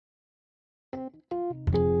Good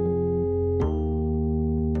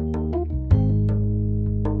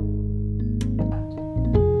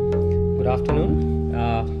afternoon.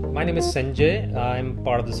 My name is Sanjay. I'm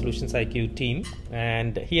part of the solutionsIQ team,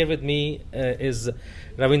 and here with me is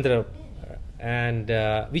Ravindra. And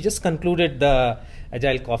we just concluded the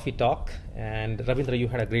Agile Coffee Talk. And Ravindra, you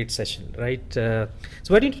had a great session, right? So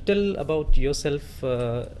why don't you tell about yourself,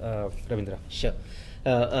 Ravindra? Sure.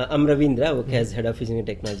 I'm Ravindra. I work as Head of Engineering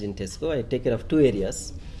Technology in Tesco. I take care of two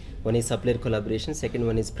areas. One is supplier collaboration. Second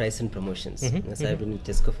one is price and promotions. So I've been in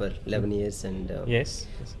Tesco for 11 years, and Yes.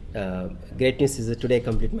 great news is that today I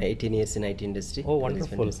complete my 18 years in IT industry. Oh, That is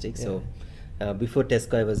wonderful. fantastic. Yeah. So before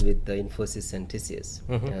Tesco, I was with Infosys and TCS.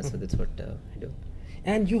 So that's what I do.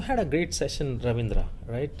 And you had a great session, Ravindra,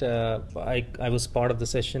 right? I was part of the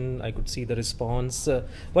session. I could see the response.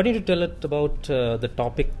 Why don't you tell it about the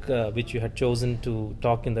topic which you had chosen to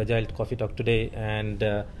talk in the Agile Coffee Talk today, and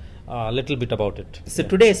a little bit about it? So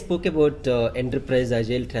today I spoke about enterprise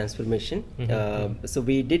agile transformation. So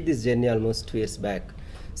we did this journey almost 2 years back.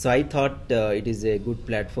 So I thought it is a good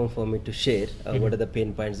platform for me to share what are the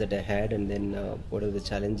pain points that I had, and then what are the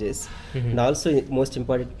challenges. And also most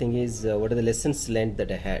important thing is what are the lessons learned that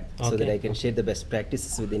I had, so that I can share the best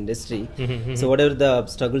practices with the industry. So whatever the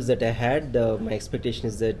struggles that I had, my expectation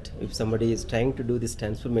is that if somebody is trying to do this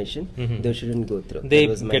transformation, they shouldn't go through. They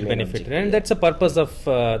That was my get main benefit, objective. and that's the purpose of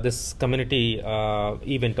this community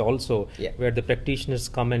event also, where the practitioners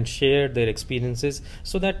come and share their experiences,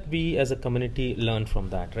 so that we as a community learn from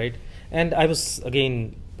that, right? And I was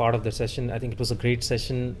again part of the session. I think it was a great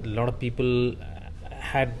session. A lot of people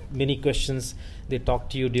had many questions. They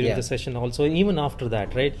talked to you during the session also, even after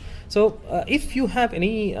that, right? So if you have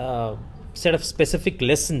any set of specific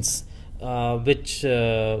lessons which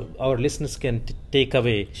our listeners can take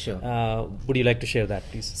away, would you like to share that,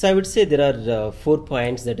 please? So I would say there are 4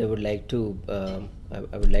 points that I would like to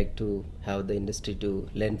I would like to have the industry to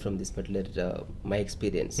learn from this particular my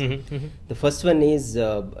experience. The first one is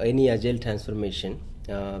any agile transformation.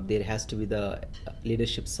 There has to be the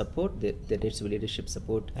leadership support. There needs to be leadership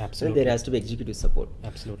support. Absolutely. And there has to be executive support.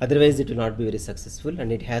 Absolutely. Otherwise, it will not be very successful, and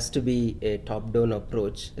it has to be a top-down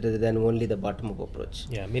approach rather than only the bottom-up approach.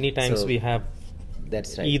 Yeah, many times So we have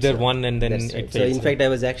that's right. either one, and then That's right. it So fails. in fact, I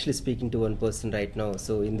was actually speaking to one person right now.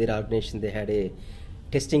 So in their organization, they had a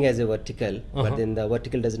testing as a vertical, but then the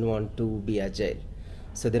vertical doesn't want to be agile.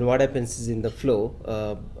 So then what happens is in the flow,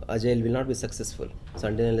 agile will not be successful. So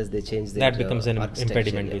until unless they change their that becomes an architecture.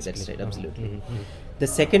 impediment, Yeah, basically. that's right, absolutely. The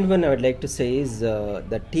second one I would like to say is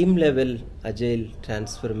the team level agile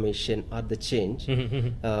transformation or the change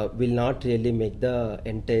will not really make the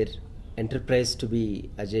entire enterprise to be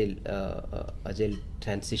agile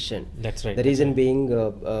transition. That's right. The reason being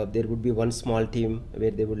there would be one small team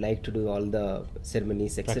where they would like to do all the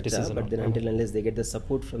ceremonies, Practices etc. and But all. then until unless they get the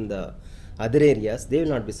support from the other areas, they will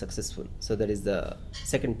not be successful. So that is the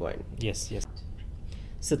second point. Yes, yes.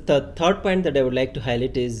 So the third point that I would like to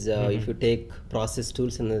highlight is if you take process,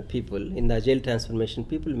 tools, and the people in the agile transformation,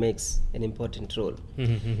 people makes an important role.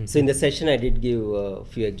 So in the session, I did give a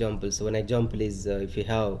few examples. So one example is if you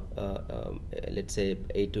have let's say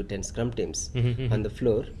 8 to 10 scrum teams on the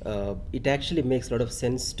floor, it actually makes a lot of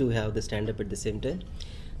sense to have the stand up at the same time.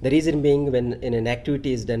 The reason being, when an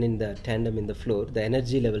activity is done in the tandem in the floor, the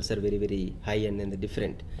energy levels are very, very high and then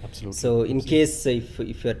different. Absolutely. So in case if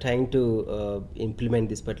you are trying to implement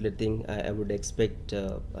this particular thing, I would expect.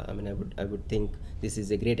 I would think this is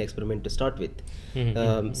a great experiment to start with.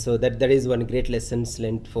 So that is one great lessons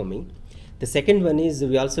learned for me. The second one is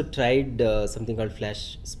we also tried something called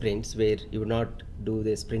flash sprints, where you would not do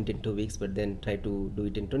the sprint in 2 weeks, but then try to do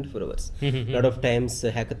it in 24 hours. A lot of times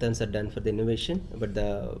hackathons are done for the innovation, but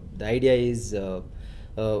the idea is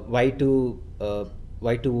why to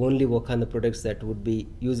only work on the products that would be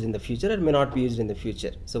used in the future or may not be used in the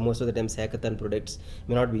future. So most of the times hackathon products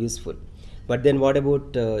may not be useful. But then what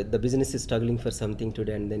about the business is struggling for something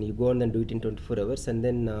today, and then you go on and do it in 24 hours, and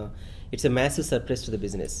then it's a massive surprise to the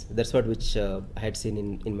business. That's what which I had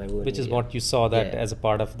seen in my own Which is area. what you saw that as a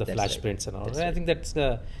part of the That's flash right. sprints and all. That's I right. think that's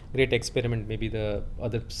a great experiment. Maybe the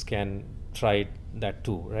others can try that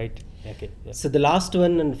too, right? Okay. Yeah. So the last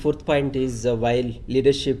one and fourth point is while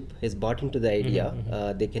leadership is bought into the idea,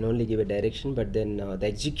 they can only give a direction, but then the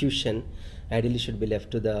execution ideally should be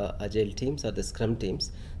left to the agile teams or the scrum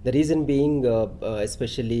teams. The reason being,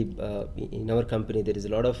 especially in our company, there is a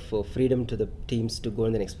lot of freedom to the teams to go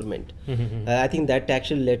and then experiment. I think that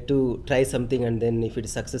actually led to try something, and then if it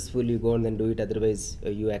is successful, you go and then do it. Otherwise,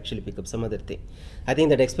 you actually pick up some other thing. I think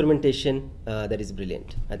that experimentation, that is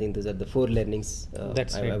brilliant. I think those are the four learnings.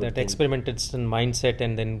 That's I right. would That think. experimentation mindset,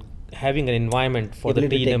 and then having an environment for the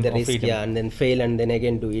ability to freedom take the of risk, freedom. and then fail and then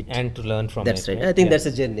again do it. And to learn from That's it. right. I think that's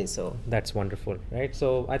a journey. So that's wonderful, right?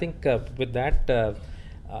 So I think with that,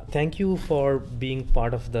 thank you for being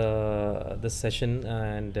part of the session,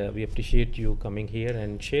 and we appreciate you coming here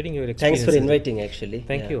and sharing your experience. Thanks for inviting. Actually,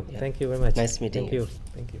 thank you very much. Nice meeting Thank you. you.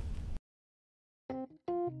 Thank you.